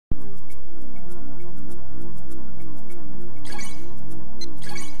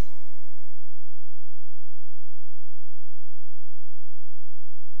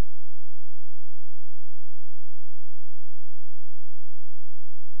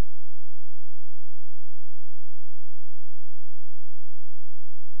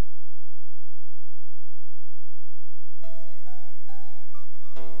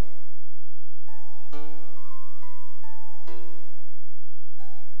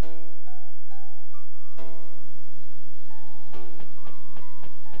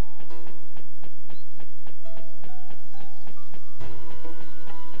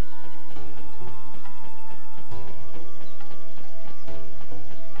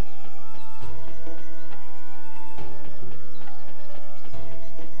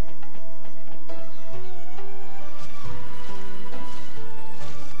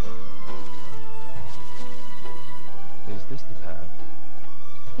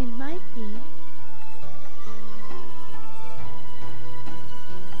see.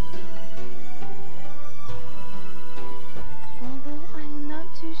 Although I'm not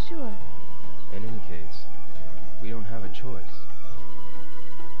too sure. In any case, we don't have a choice.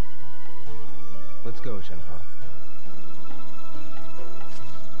 Let's go, Shenpa.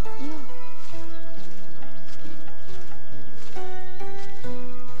 Yo.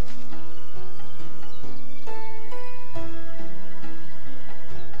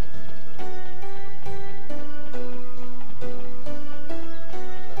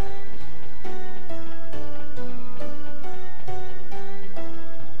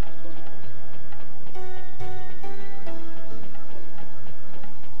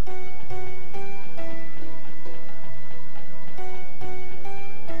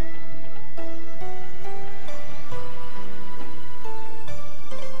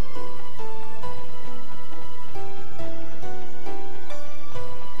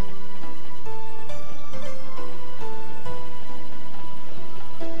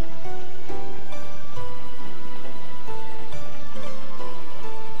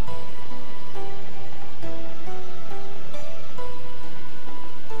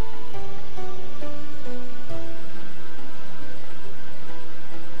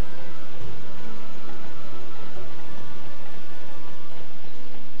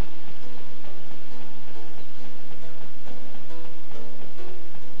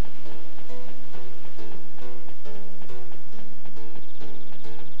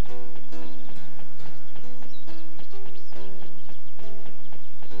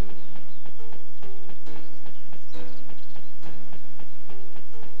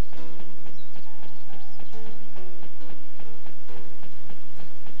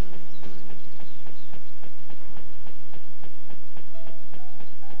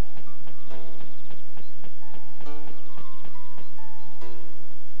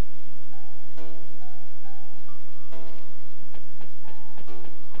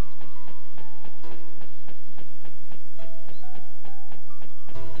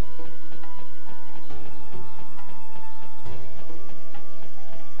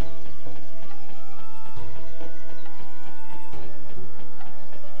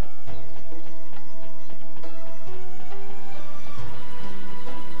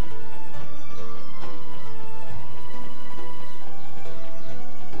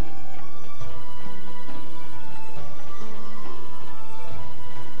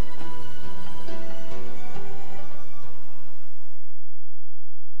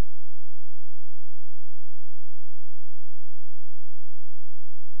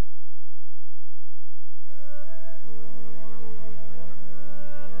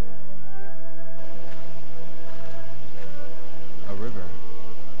 A river.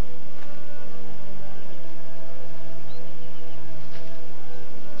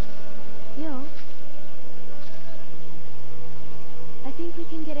 Yo. I think we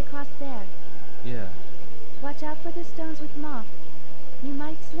can get across there. Yeah, Watch out for the stones with moss. You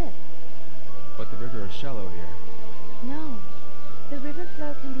might slip. but the river is shallow here. No. The river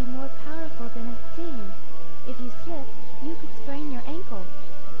flow can be more powerful than it seems. If you slip, you could sprain your ankle.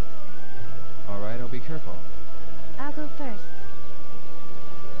 Alright, I'll be careful. I'll go first.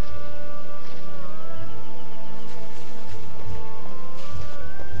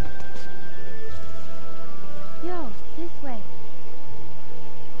 Yo, this way.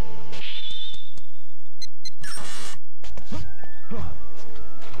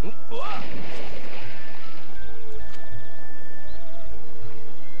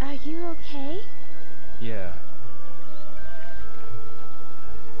 Are you okay? Yeah.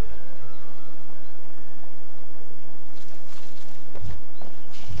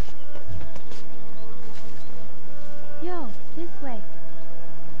 Yo, this way.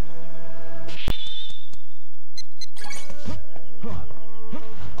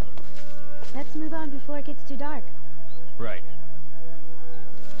 Let's move on before it gets too dark. Right.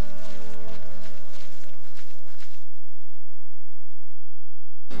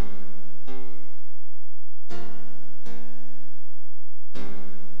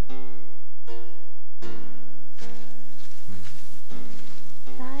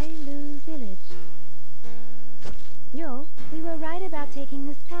 Lu Village. Yo, we were right about taking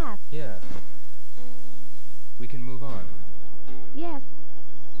this path. Yeah. We can move on. Yes.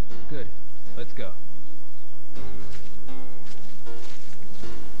 Good. Let's go.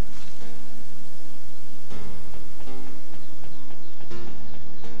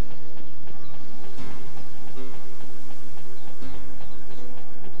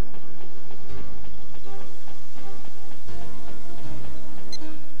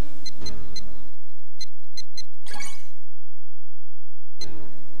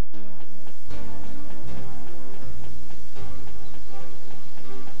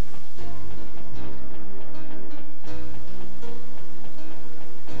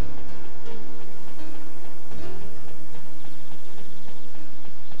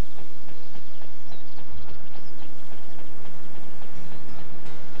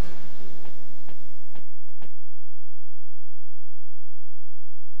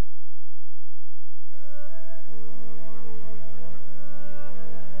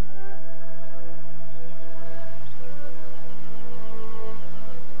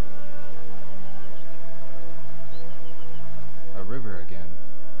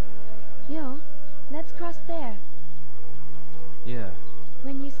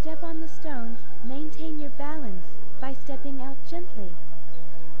 step on the stones, maintain your balance by stepping out gently.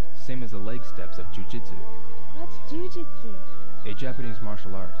 Same as the leg steps of jujitsu, What's jujitsu? a Japanese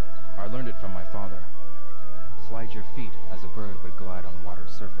martial art. I learned it from my father. Slide your feet as a bird would glide on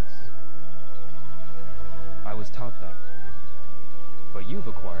water's surface. I was taught that. But you've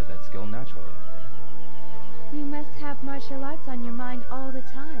acquired that skill naturally. You must have martial arts on your mind all the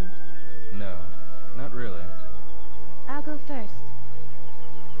time. No, not really. I'll go first.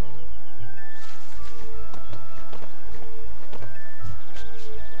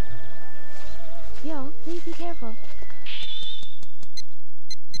 Yo, please be careful.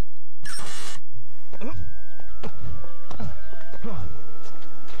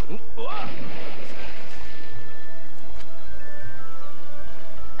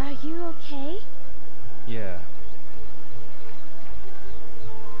 Are you okay? Yeah.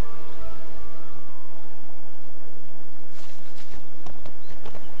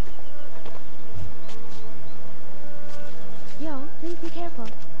 Yo, please be careful.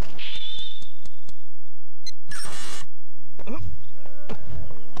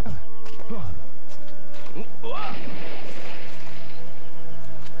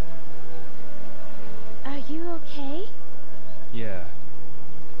 Are you okay? Yeah.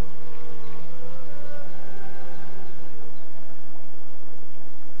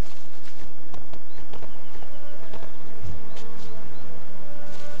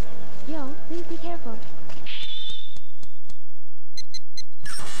 Yo, please be careful.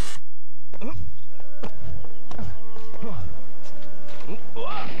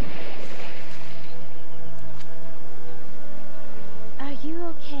 Are you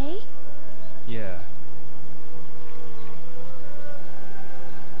okay? Yeah.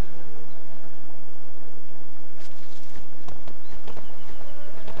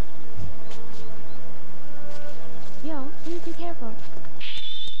 Yo, please be careful.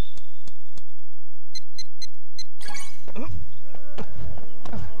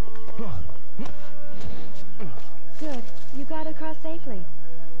 Good. You got across safely.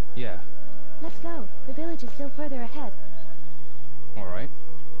 Yeah. Let's go. The village is still further ahead. All right.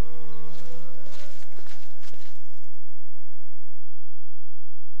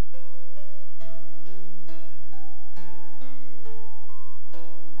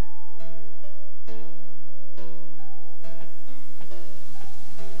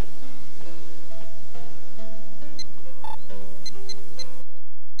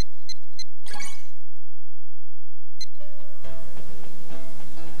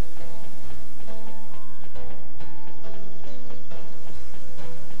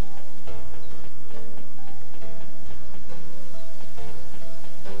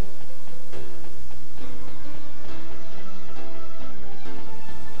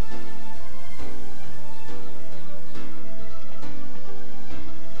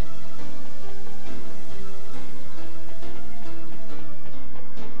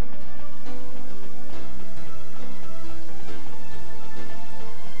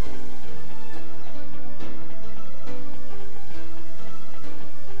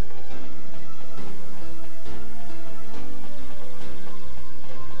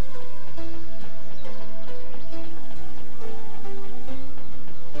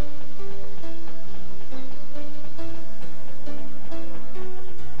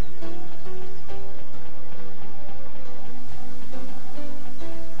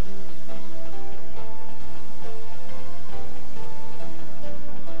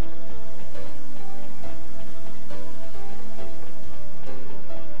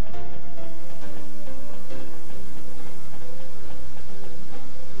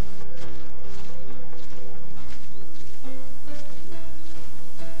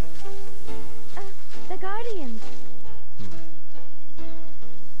 The Guardians!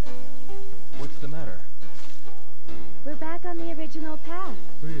 What's the matter? We're back on the original path.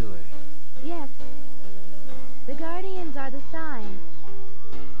 Really? Yes. The Guardians are the sign.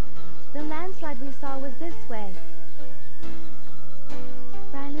 The landslide we saw was this way.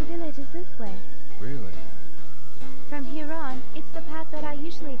 Railu village is this way. Really? From here on, it's the path that I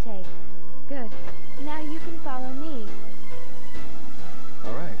usually take. Good. Now you can follow me.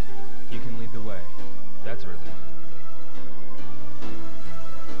 All right. You can lead the way. That's a relief.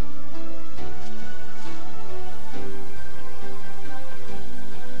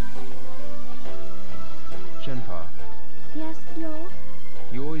 Shenpa, Yes, Yo?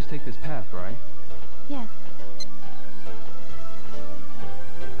 you always take this path, right? Yes.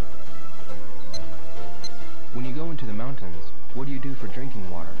 When you go into the mountains, what do you do for drinking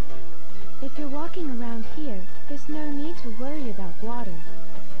water? If you're walking around here, there's no need to worry about water.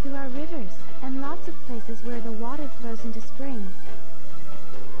 There are rivers, and lots of places where the water flows into springs.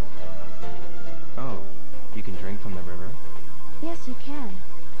 from the river? Yes, you can.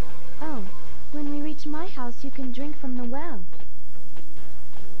 Oh, when we reach my house, you can drink from the well.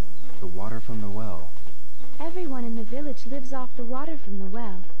 The water from the well. Everyone in the village lives off the water from the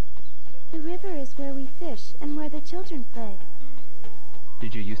well. The river is where we fish and where the children play.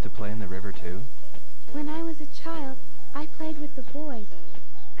 Did you used to play in the river too? When I was a child, I played with the boys.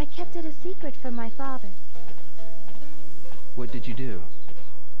 I kept it a secret from my father. What did you do?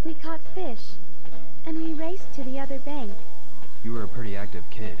 We caught fish, and we raced to the other bank. You were a pretty active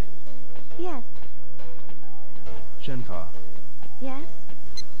kid. Yes. Shenfa, Yes?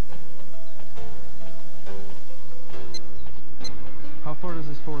 how far does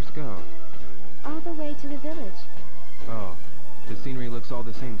this forest go? All the way to the village. Oh, the scenery looks all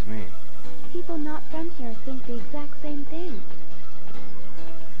the same to me. People not from here think the exact same thing.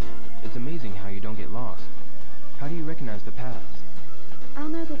 It's amazing how you don't get lost. How do you recognize the paths? I'll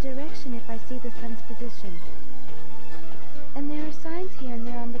know the direction if I see the sun's position. And there are signs here and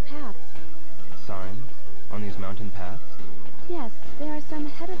there on the paths. Signs? On these mountain paths? Yes, there are some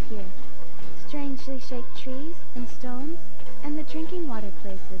ahead of here. Strangely shaped trees and stones, and the drinking water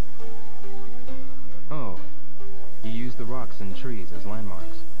places. Oh, you use the rocks and trees as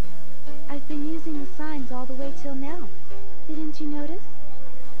landmarks. I've been using the signs all the way till now. Didn't you notice?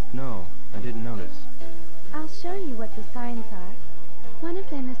 No, I didn't notice. I'll show you what the signs are. One of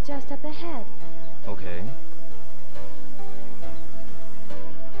them is just up ahead. Okay.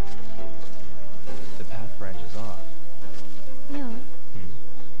 The path branches off. No,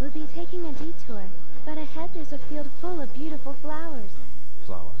 we'll be taking a detour, but ahead there's a field full of beautiful flowers.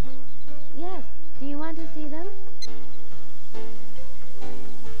 Flowers? Yes, do you want to see them?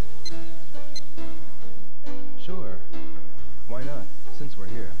 Sure. Why not, since we're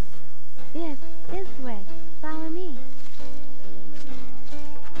here? Yes, this way. Follow me.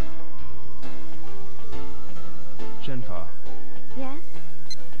 Shenfa, Yes?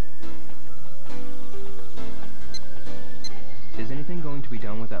 is anything going to be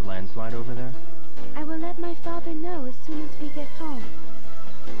done with that landslide over there? I will let my father know as soon as we get home.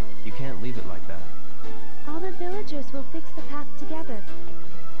 You can't leave it like that. All the villagers will fix the path together.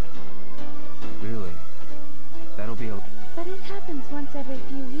 Really? That'll be a... But it happens once every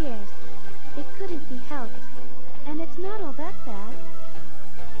few years. It couldn't be helped. And it's not all that bad.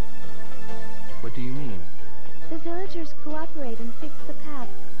 What do you mean? The villagers cooperate and fix the path.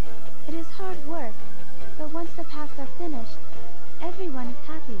 It is hard work, but once the paths are finished, everyone is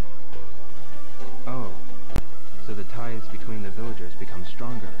happy. Oh, so the ties between the villagers become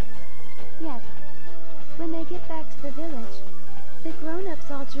stronger. Yes. When they get back to the village, the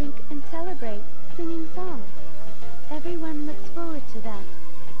grown-ups all drink and celebrate, singing songs. Everyone looks forward to that.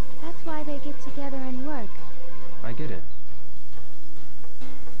 That's why they get together and work. I get it.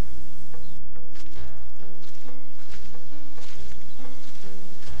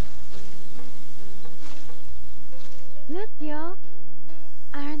 Look, y'all.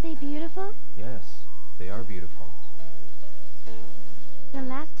 Aren't they beautiful? Yes, they are beautiful. The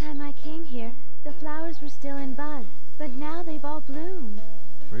last time I came here, the flowers were still in bud, but now they've all bloomed.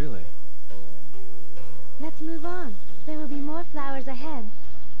 Really? Let's move on. There will be more flowers ahead.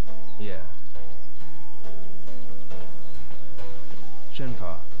 Yeah.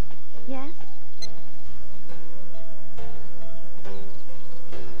 Shenfa, Yes?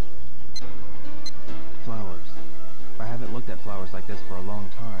 flowers. I haven't looked at flowers like this for a long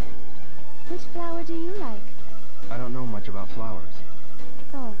time. Which flower do you like? I don't know much about flowers,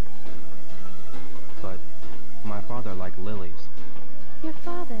 Oh, but my father liked lilies. your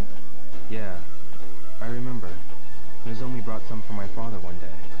father. Yeah, I remember. Nozomi brought some for my father one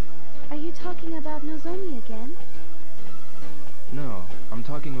day. Are you talking about Nozomi again? No, I'm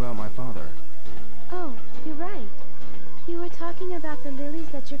talking about my father. Oh, you're right. You were talking about the lilies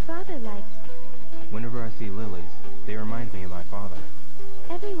that your father liked. Whenever I see lilies, they remind me of my father.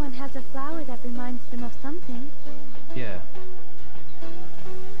 Everyone has a flower that reminds them of something. Yeah.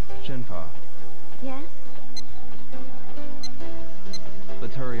 Shenfa, Yes?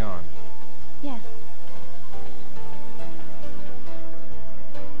 let's hurry on. Yes.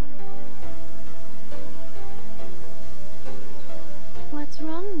 What's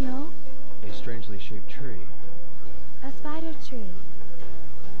wrong, Yo? A strangely shaped tree. A spider tree.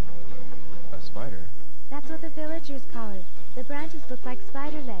 A spider? That's what the villagers call it. The branches look like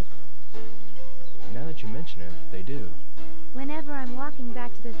spider legs. Now that you mention it, they do. Whenever I'm walking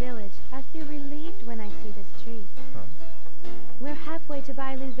back to the village, I feel relieved when I see this tree. Huh? We're halfway to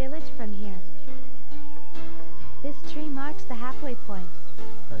Bailu village from here. This tree marks the halfway point.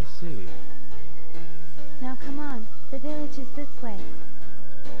 I see. Now come on, the village is this way.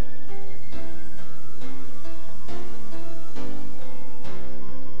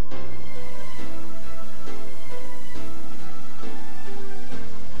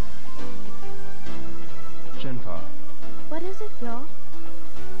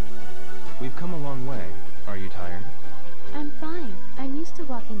 We've come a long way. Are you tired? I'm fine. I'm used to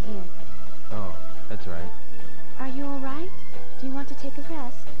walking here. Oh, that's right. Are you alright? Do you want to take a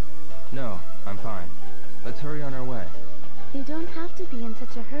rest? No, I'm fine. Let's hurry on our way. You don't have to be in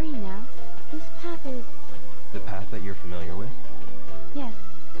such a hurry now. This path is... The path that you're familiar with? Yes.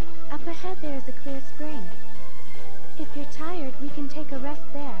 Up ahead there is a clear spring. If you're tired, we can take a rest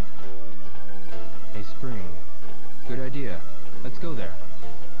there. A spring. Good idea. Let's go there.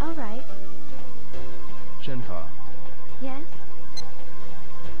 Alright. Shenpa. Yes?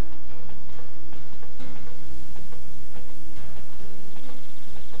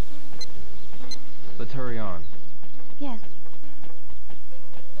 Let's hurry on. Yes.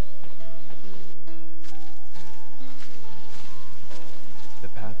 The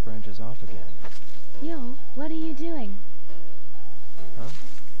path branches off again. Yo, what are you doing? Huh?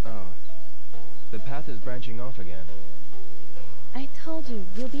 Oh. The path is branching off again. I told you,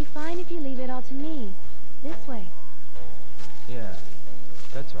 you'll be fine if you leave it all to me. This way. Yeah,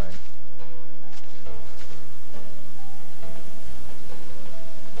 that's right.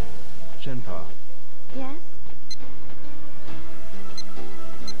 Shenpa, Yes?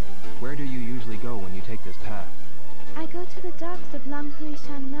 where do you usually go when you take this path? I go to the docks of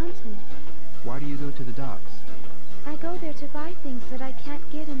Langhuishan Mountain. Why do you go to the docks? I go there to buy things that I can't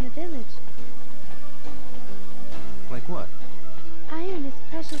get in the village. Like what? Iron is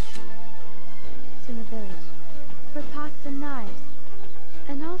precious in the village, for pots and knives,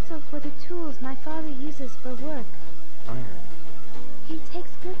 and also for the tools my father uses for work. Iron. He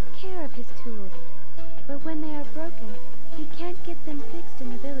takes good care of his tools, but when they are broken, he can't get them fixed in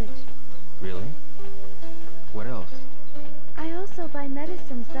the village. Really? What else? I also buy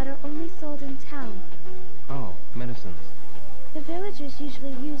medicines that are only sold in town. Oh, medicines. The villagers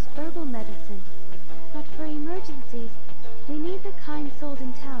usually use herbal medicine, but for emergencies, we need the kind sold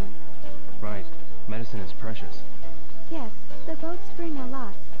in town. Right. Medicine is precious. Yes, the boats bring a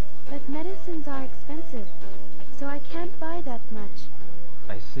lot, but medicines are expensive, so I can't buy that much.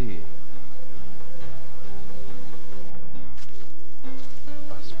 I see.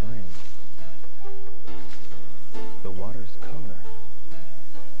 A spring. The water's color.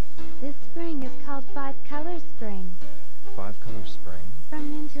 This spring is called Five-Color Spring. Five-color spring? From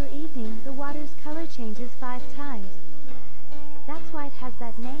noon till evening, the water's color changes 5 times. That's why it has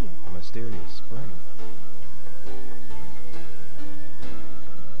that name. A mysterious spring.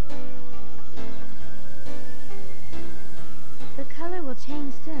 The color will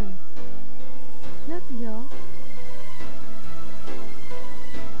change soon. Look, Yo.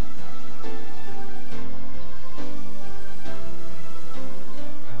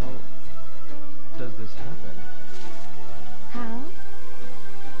 How does this happen? How?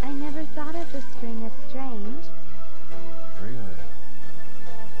 I never thought of the spring as strange. Really?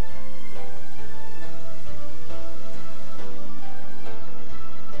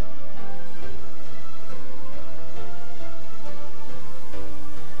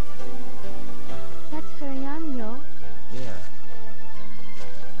 Let's hurry on, Yo. Yeah.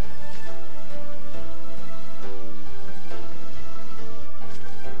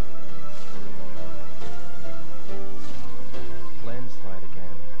 Landslide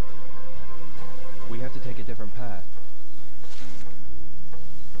again. We have to take a different path.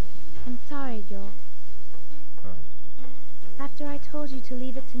 I'm sorry, Yo. Huh? After I told you to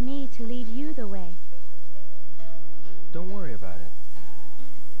leave it to me to lead you the way. Don't worry about it.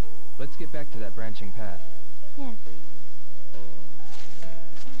 Let's get back to that branching path. Yes.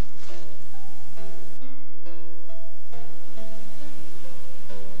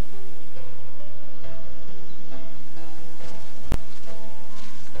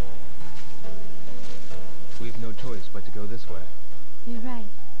 We've no choice but to go this way. You're right.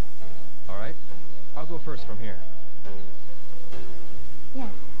 Alright? I'll go first from here.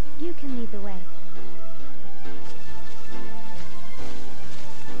 Yes, you can lead the way.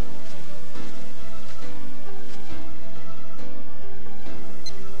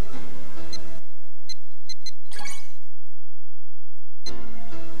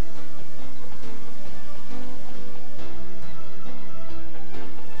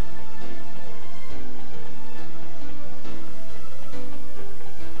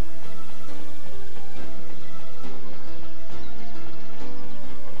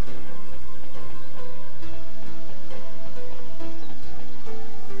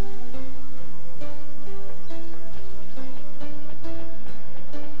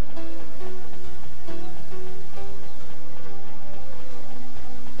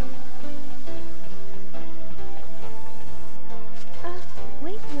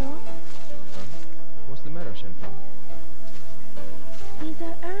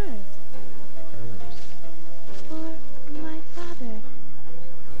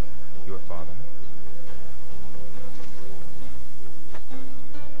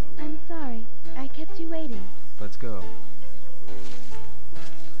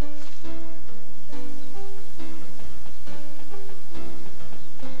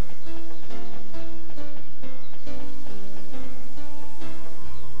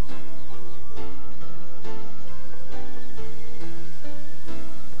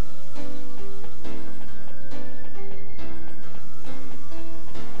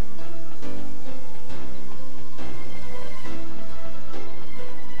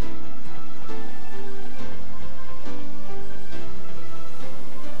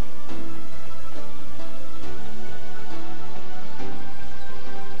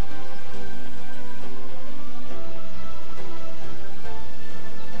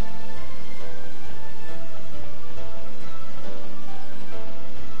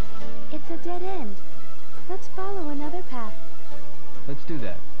 It's a dead end. Let's follow another path. Let's do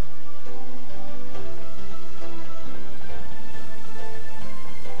that.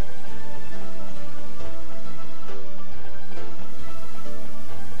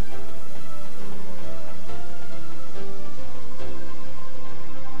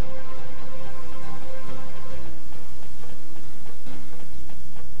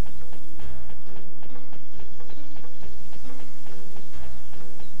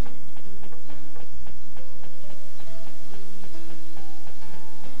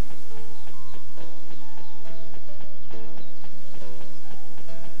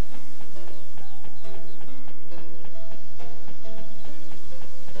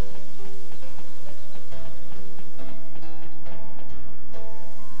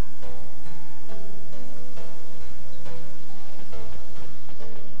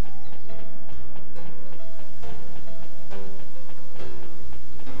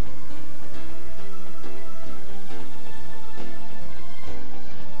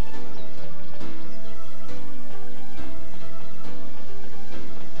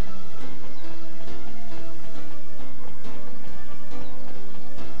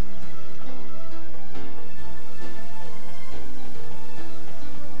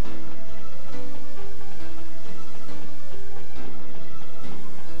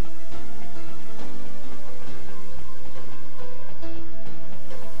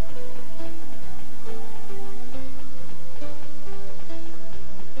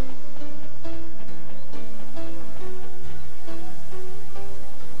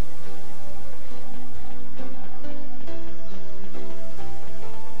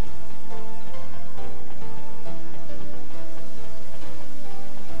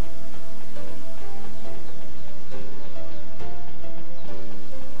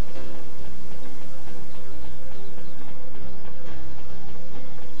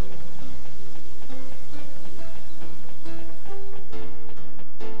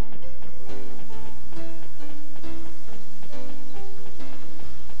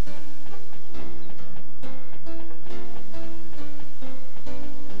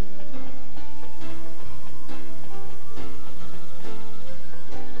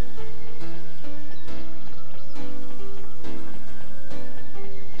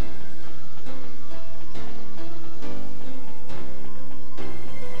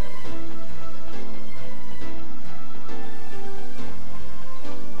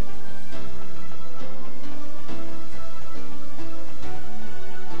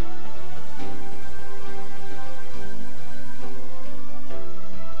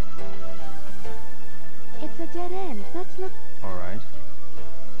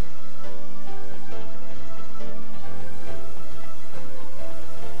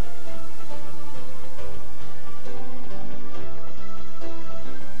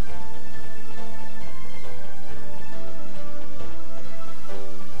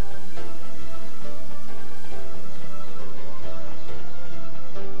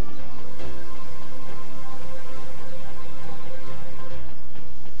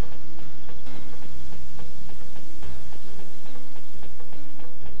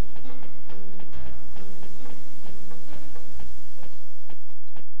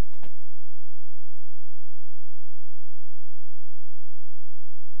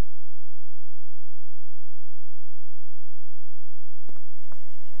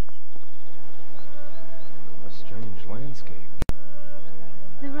 Landscape.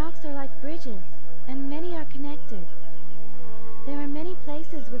 The rocks are like bridges, and many are connected. There are many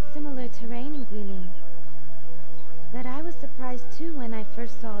places with similar terrain in Guilin. But I was surprised too when I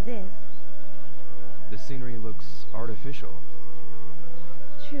first saw this. The scenery looks artificial.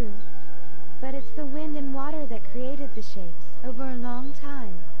 True, but it's the wind and water that created the shapes over a long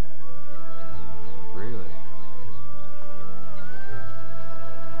time. Really?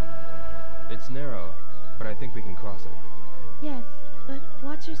 It's narrow, but I think we can cross it. Yes, but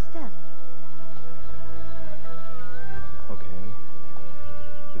watch your step. Okay.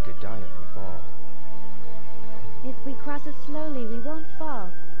 We could die if we fall. If we cross it slowly, we won't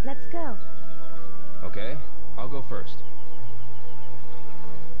fall. Let's go. Okay, I'll go first.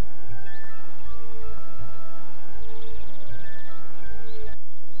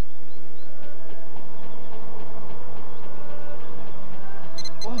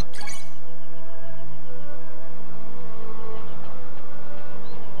 Whoa!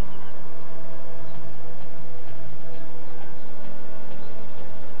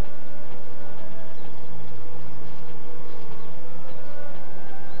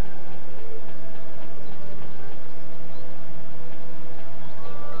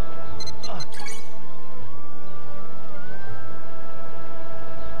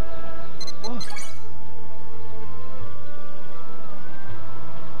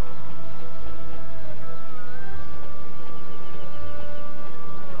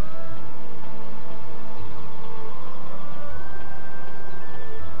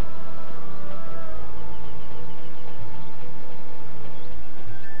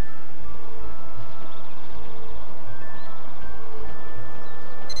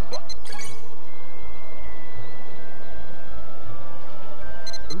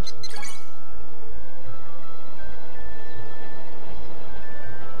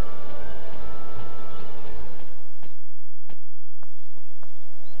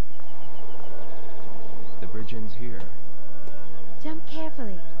 here. Jump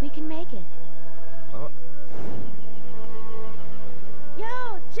carefully. We can make it. Oh,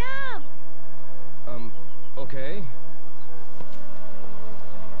 Yo, jump! okay.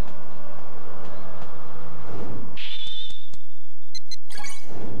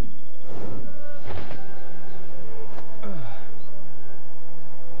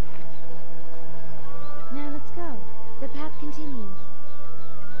 Now let's go. The path continues.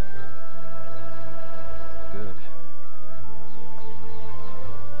 Good.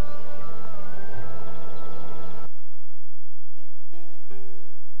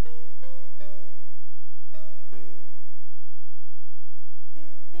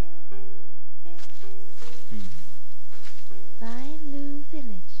 Bai Lu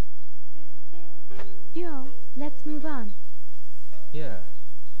Village. Yo, let's move on. Yeah.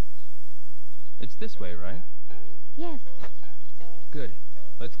 It's this way, right? Yes. Good.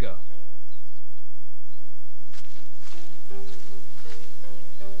 Let's go.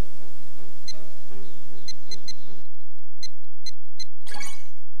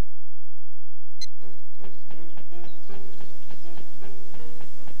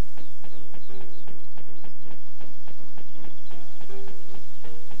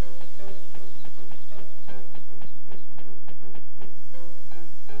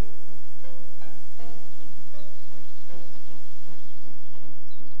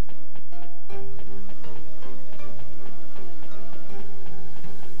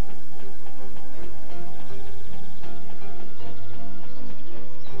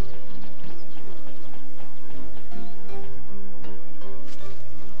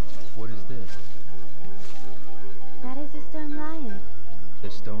 What is this? That is a stone lion.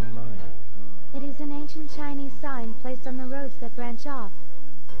 The stone lion. It is an ancient Chinese sign placed on the roads that branch off.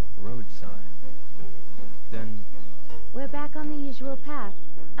 Road sign. Then, We're back on the usual path.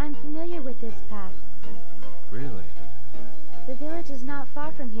 I'm familiar with this path. really? The village is not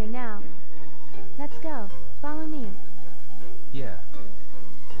far from here now. Let's go. Follow me. Yeah.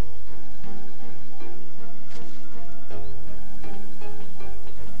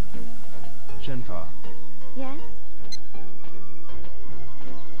 Shenfa, Yes?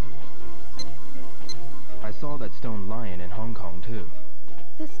 I saw that stone lion in Hong Kong too.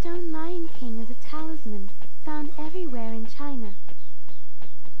 The stone lion king is a talisman found everywhere in China.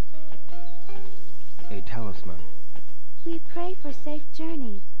 A talisman. We pray for safe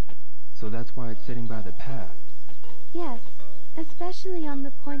journeys. So that's why it's sitting by the path. Yes, especially on the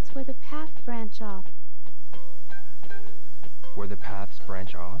points where the paths branch off. Where the paths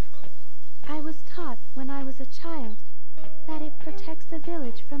branch off? I was taught when I was a child that it protects the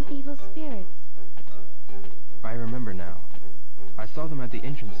village from evil spirits. I remember now. I saw them at the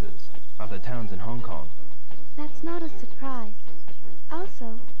entrances of the towns in Hong Kong. That's not a surprise.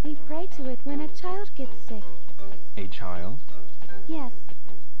 Also, we pray to it when a child gets sick. A child? Yes,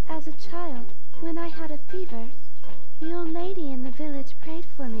 as a child, when I had a fever, the old lady in the village prayed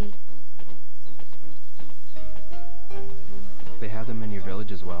for me. They have them in your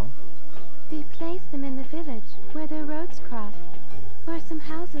village as well? We place them in the village where the roads cross, or some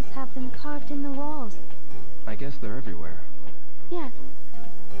houses have them carved in the walls. I guess they're everywhere. Yes.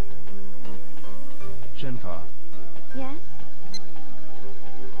 Shenfa, Yes?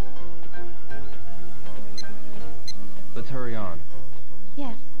 let's hurry on.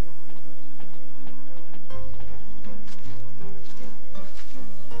 Yes.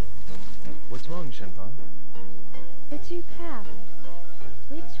 What's wrong, Shenfa? The two paths.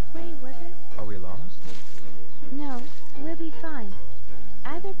 Which way was it? Are we lost? No, we'll be fine.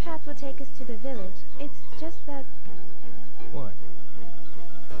 Either path will take us to the village. It's just that What?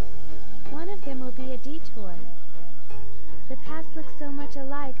 one of them will be a detour. The paths look so much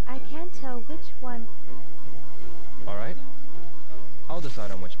alike, I can't tell which one. Alright. I'll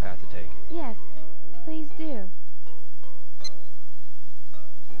decide on which path to take. Yes, please do.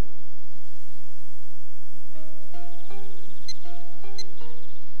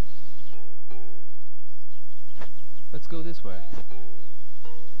 Let's go this way.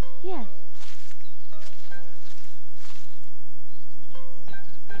 Yes.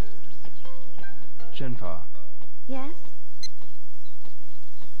 Shenfa, Yes?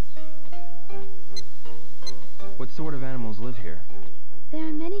 what sort of animals live here? There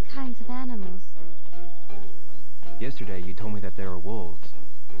are many kinds of animals. Yesterday you told me that there are wolves.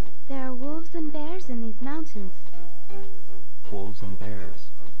 There are wolves and bears in these mountains. Wolves and bears.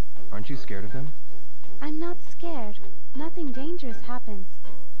 Aren't you scared of them? I'm not scared. Nothing dangerous happens.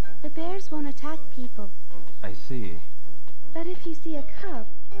 The bears won't attack people. I see. But if you see a cub,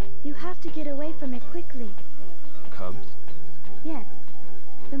 you have to get away from it quickly. Cubs? Yes.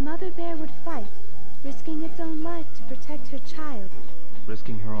 The mother bear would fight, risking its own life to protect her child.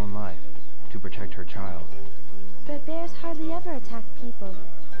 Risking her own life to protect her child. But bears hardly ever attack people.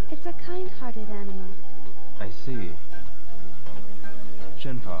 It's a kind-hearted animal. I see.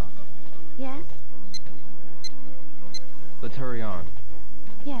 Shenfa, Yes? let's hurry on.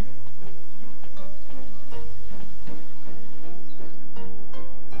 Yes.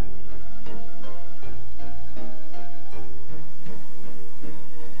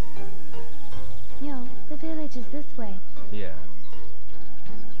 Yo, the village is this way. Yeah.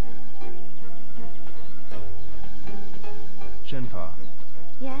 Shenfa,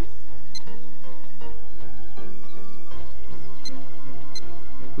 Yes?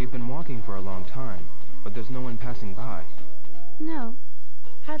 we've been walking for a long time, but there's no one passing by. No.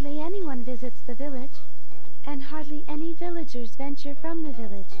 Hardly anyone visits the village, and hardly any villagers venture from the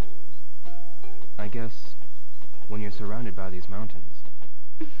village. I guess when you're surrounded by these mountains.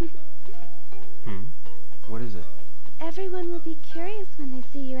 What is it? Everyone will be curious when they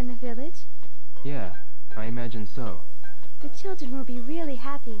see you in the village. Yeah, I imagine so. The children will be really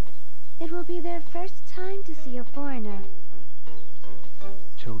happy. It will be their first time to see a foreigner.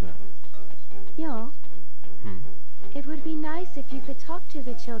 Children. Yo, it would be nice if you could talk to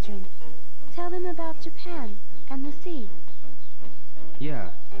the children. Tell them about Japan and the sea.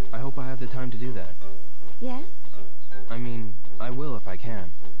 Yeah, I hope I have the time to do that. Yes? I mean, I will if I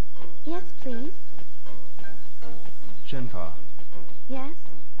can. Yes, please. Shenfa, Yes?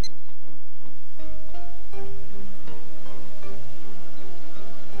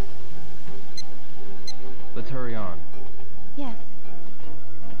 let's hurry on. Yes.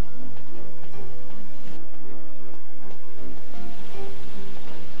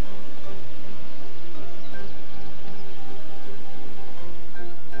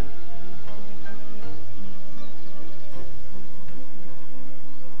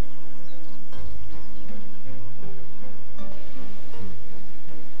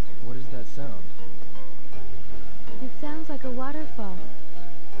 What is that sound? It sounds like a waterfall.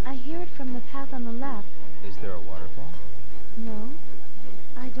 I hear it from the path on the left. Is there a waterfall? No,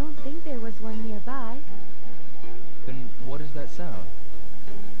 I don't think there was one nearby. Then what is that sound?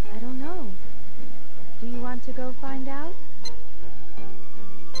 I don't know. Do you want to go find out?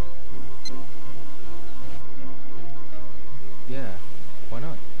 Yeah, why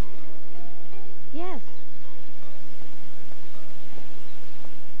not? Yes.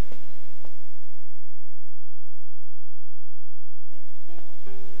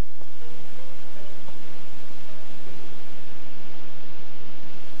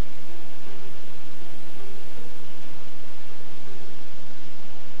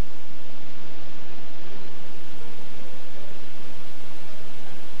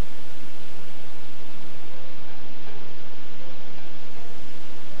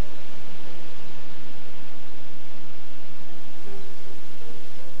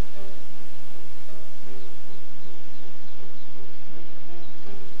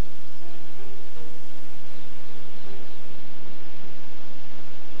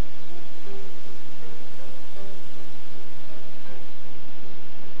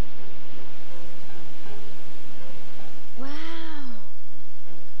 Wow.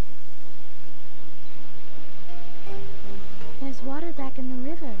 There's water back in the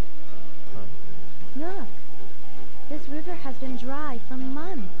river. Huh? Look. This river has been dry for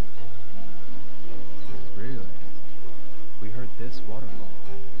months. Really? We heard this waterfall.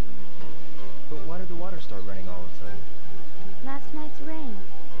 But why did the water start running all of a sudden? Last night's rain.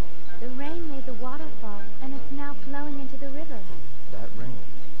 The rain made the waterfall, and it's now flowing into the river. That rain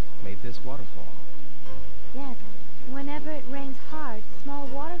made this waterfall. Yes. Whenever it rains hard, small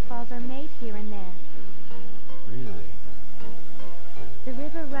waterfalls are made here and there. Really? The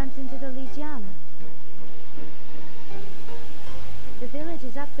river runs into the Lijiang. The village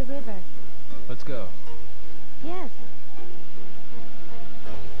is up the river. Let's go. Yes.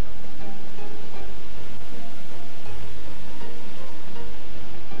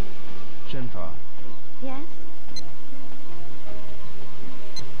 Shenfa, Yes?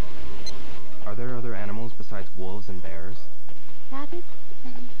 are there other animals besides wolves and bears? Rabbits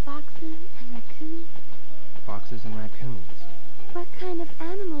and foxes and raccoons. Foxes and raccoons. What kind of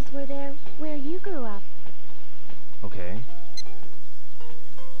animals were there where you grew up? Okay.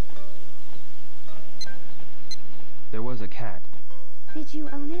 There was a cat. Did you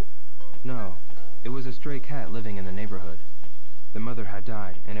own it? No, it was a stray cat living in the neighborhood. The mother had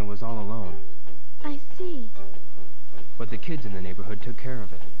died, and it was all alone. I see. But the kids in the neighborhood took care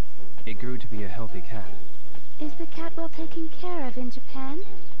of it. It grew to be a healthy cat. Is the cat well taken care of in Japan?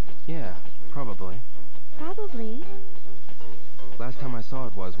 Yeah, probably. Probably. Last time I saw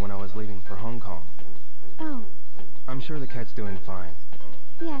it was when I was leaving for Hong Kong. Oh, I'm sure the cat's doing fine.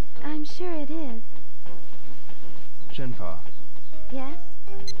 yes, I'm sure it is. Shenfa, Yes?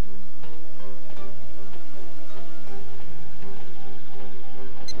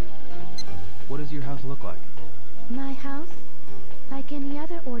 what does your house look like? My house? Like any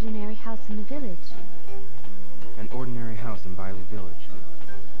other ordinary house in the village. An ordinary house in Bailu village.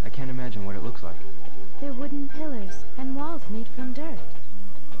 I can't imagine what it looks like. They're wooden pillars and walls made from dirt.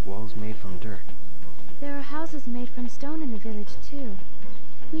 Walls made from dirt. There are houses made from stone in the village, too.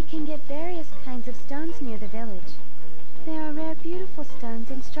 We can get various kinds of stones near the village. There are rare, beautiful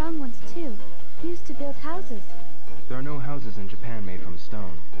stones and strong ones, too, used to build houses. There are no houses in Japan made from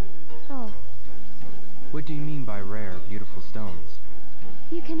stone. Oh, What do you mean by rare, beautiful stones?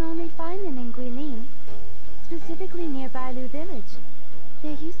 you can only find them in Guilin, specifically near Bailu village.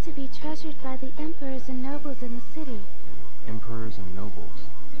 They used to be treasured by the emperors and nobles in the city. Emperors and nobles.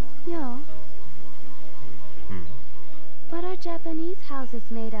 Yo, what are Japanese houses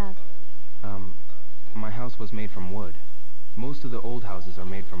made of? My house was made from wood. Most of the old houses are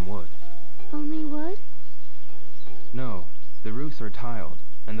made from wood. Only wood? No, the roofs are tiled,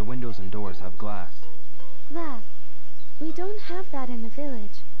 and the windows and doors have glass. Glass. We don't have that in the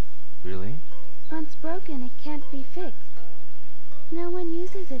village. Really? Once broken, it can't be fixed. No one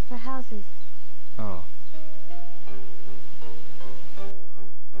uses it for houses. Oh.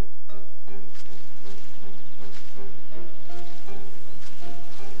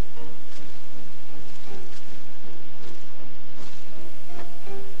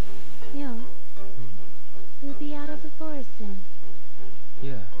 Yo, we'll be out of the forest soon.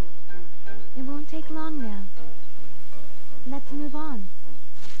 Yeah. It won't take long now. Let's move on.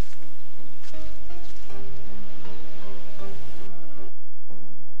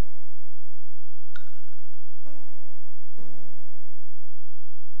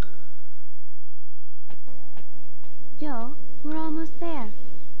 Yo, we're almost there.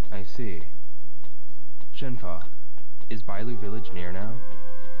 I see. Shenfa, is Bailu village near now?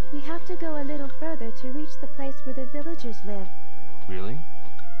 We have to go a little further to reach the place where the villagers live. Really?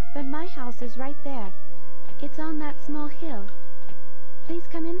 But my house is right there. It's on that small hill. Please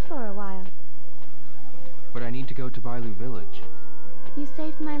come in for a while. But I need to go to Bailu village. You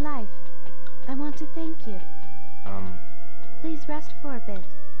saved my life. I want to thank you. Please rest for a bit.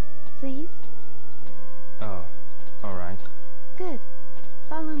 Please? Oh, alright. Good.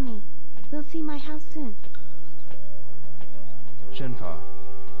 Follow me. We'll see my house soon. Shenfa,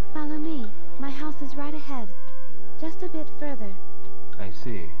 Follow me. My house is right ahead. Just a bit further. I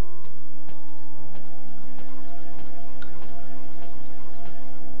see.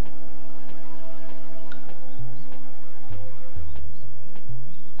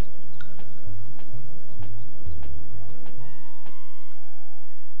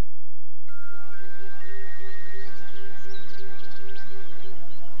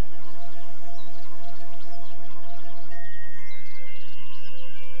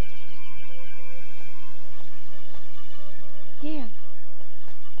 Here.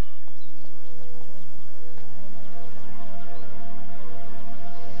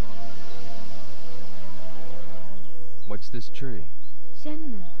 What's this tree?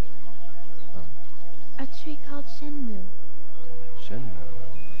 Shenmue. Huh. A tree called Shenmue. Shenmue.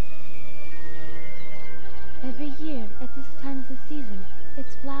 Every year, at this time of the season,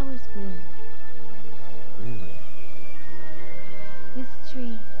 its flowers bloom. Really? This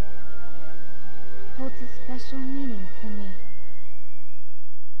tree holds a special meaning for me.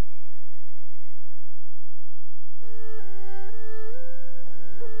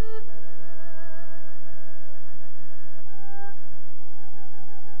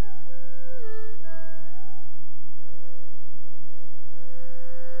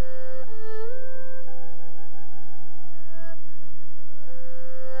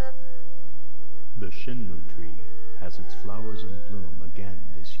 The Shenmue tree has its flowers in bloom again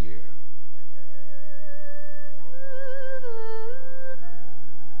this year.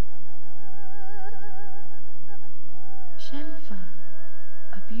 Shenfa,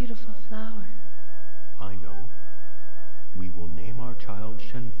 a beautiful flower. I know. We will name our child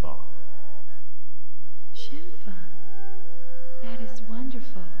Shenfa. Shenfa, that is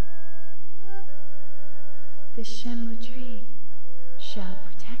wonderful. The Shenmue tree shall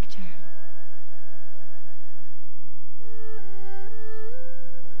protect her.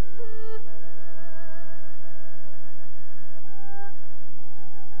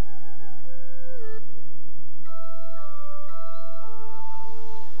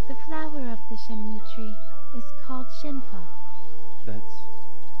 The flower of the Shenmue tree is called Shenfa. That's...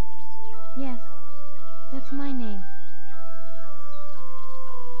 Yes, that's my name.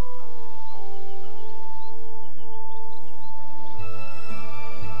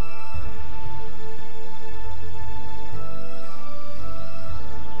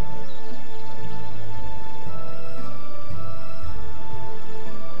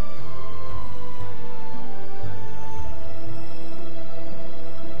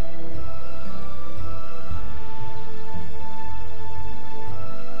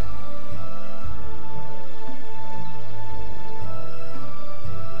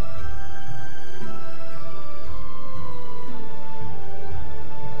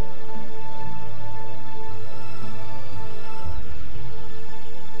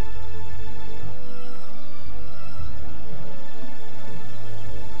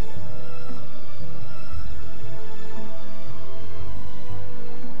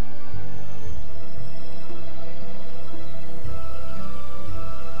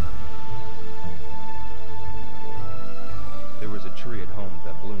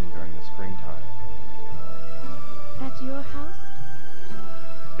 bloom during the springtime. At your house?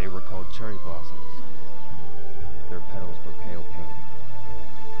 They were called cherry blossoms. Their petals were pale pink.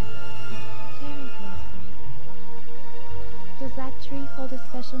 Cherry blossoms. Does that tree hold a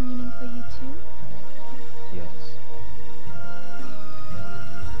special meaning for you too? Yes.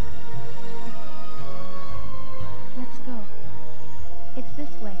 Let's go. It's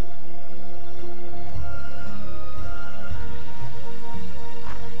this way.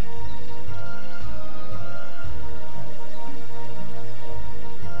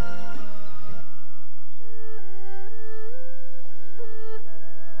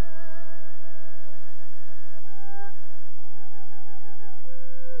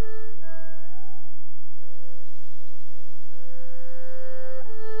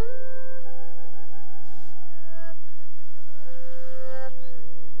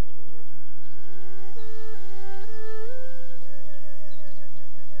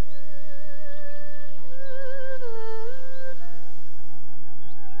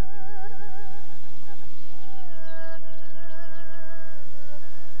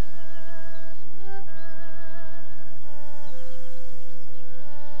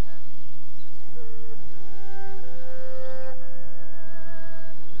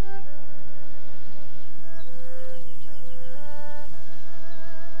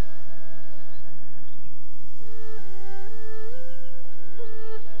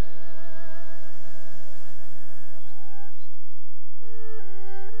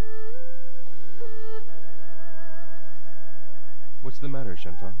 What's the matter,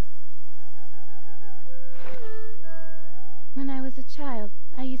 Shenfa? When I was a child,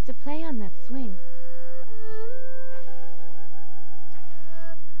 I used to play on that swing.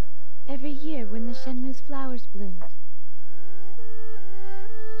 Every year when the Shenmue's flowers bloomed.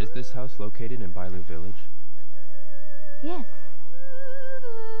 Is this house located in Bailu village? Yes.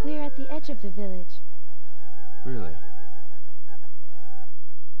 We're at the edge of the village. Really?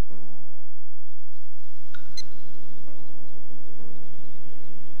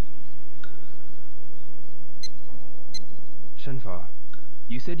 Shenfa,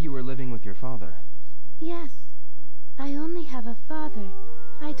 you said you were living with your father. Yes. I only have a father.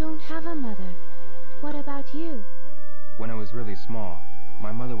 I don't have a mother. What about you? When I was really small,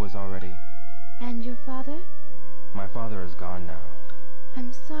 my mother was already... And your father? My father is gone now.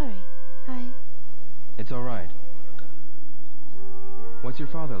 I'm sorry. It's all right. What's your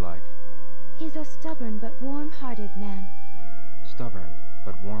father like? He's a stubborn but warm-hearted man. Stubborn,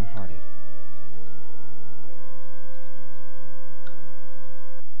 but warm-hearted.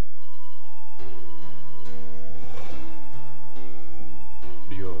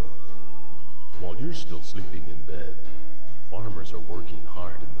 Ryo, while you're still sleeping in bed, farmers are working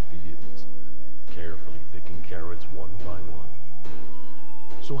hard in the fields, carefully picking carrots one by one.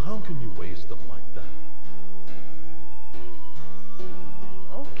 So how can you waste them like that?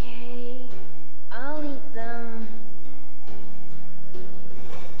 Okay, I'll eat them.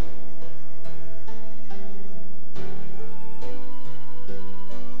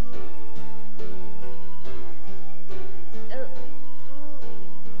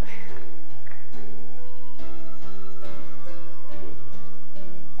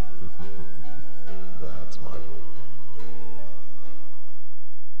 That's my boy.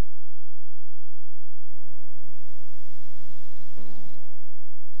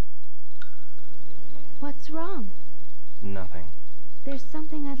 What's wrong? Nothing. There's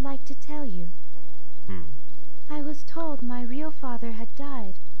something I'd like to tell you. I was told my real father had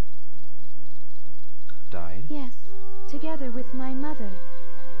died. Died? Yes, together with my mother.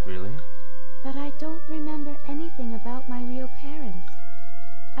 Really? But I don't remember anything about my real parents.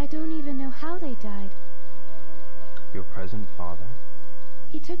 I don't even know how they died. Your present father?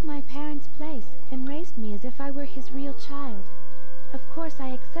 He took my parents' place and raised me as if I were his real child. Of course, I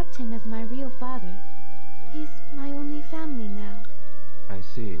accept him as my real father. He's my only family now. I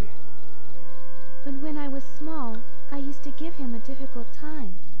see. But when I was small, I used to give him a difficult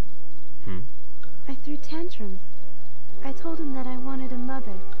time. I threw tantrums. I told him that I wanted a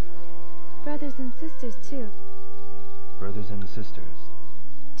mother. Brothers and sisters, too. Brothers and sisters.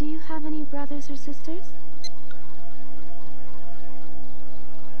 Do you have any brothers or sisters?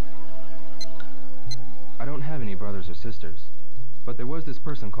 I don't have any brothers or sisters, but there was this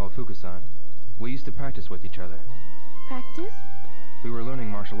person called Fukusan. We used to practice with each other. Practice? We were learning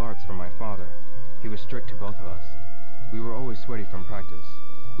martial arts from my father. He was strict to both of us. We were always sweaty from practice.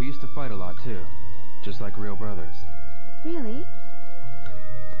 We used to fight a lot too, just like real brothers. Really?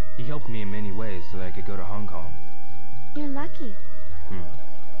 He helped me in many ways so that I could go to Hong Kong. You're lucky.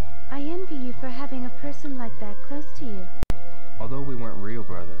 I envy you for having a person like that close to you. Although we weren't real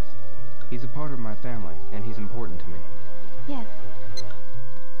brothers, he's a part of my family, and he's important to me. Yes.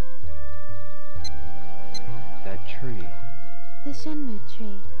 That tree. The Shenmue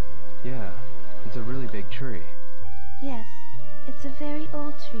tree. Yeah, it's a really big tree. Yes, it's a very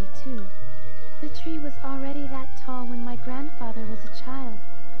old tree, too. The tree was already that tall when my grandfather was a child.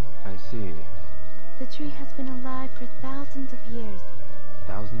 I see. The tree has been alive for thousands of years.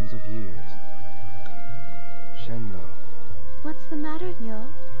 Thousands of years. Shenmue. What's the matter, Ryo?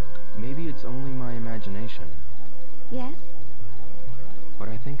 Maybe it's only my imagination, Yes? but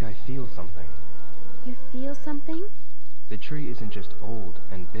I think I feel something. You feel something? The tree isn't just old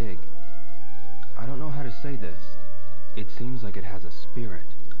and big. I don't know how to say this. It seems like it has a spirit.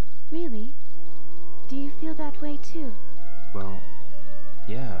 Really? Do you feel that way, too? Well,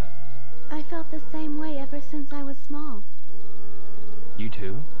 yeah. I felt the same way ever since I was small. You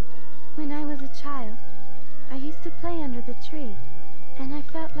too? When I was a child, I used to play under the tree, and I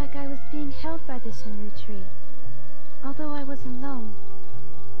felt like I was being held by the Shenmue tree. Although I was alone,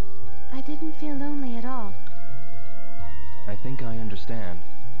 I didn't feel lonely at all. I think I understand.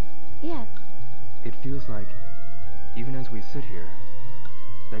 Yes, It feels like, even as we sit here,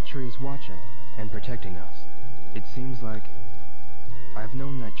 that tree is watching and protecting us. It seems like I've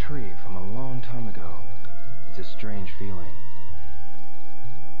known that tree from a long time ago. It's a strange feeling.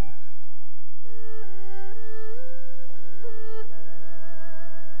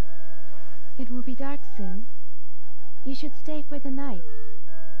 it will be dark soon. You should stay for the night.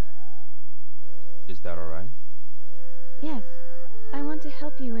 Is that all right? Yes, I want to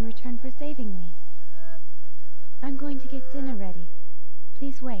help you in return for saving me. I'm going to get dinner ready.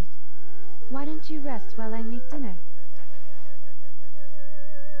 Please wait. Why don't you rest while I make dinner?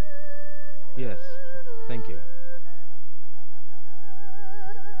 Yes, thank you.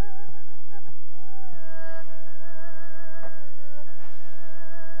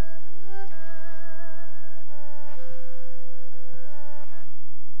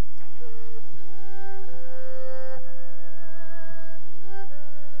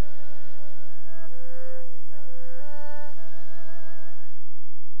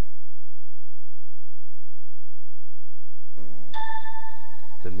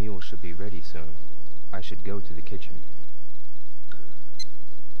 The meal should be ready soon. I should go to the kitchen.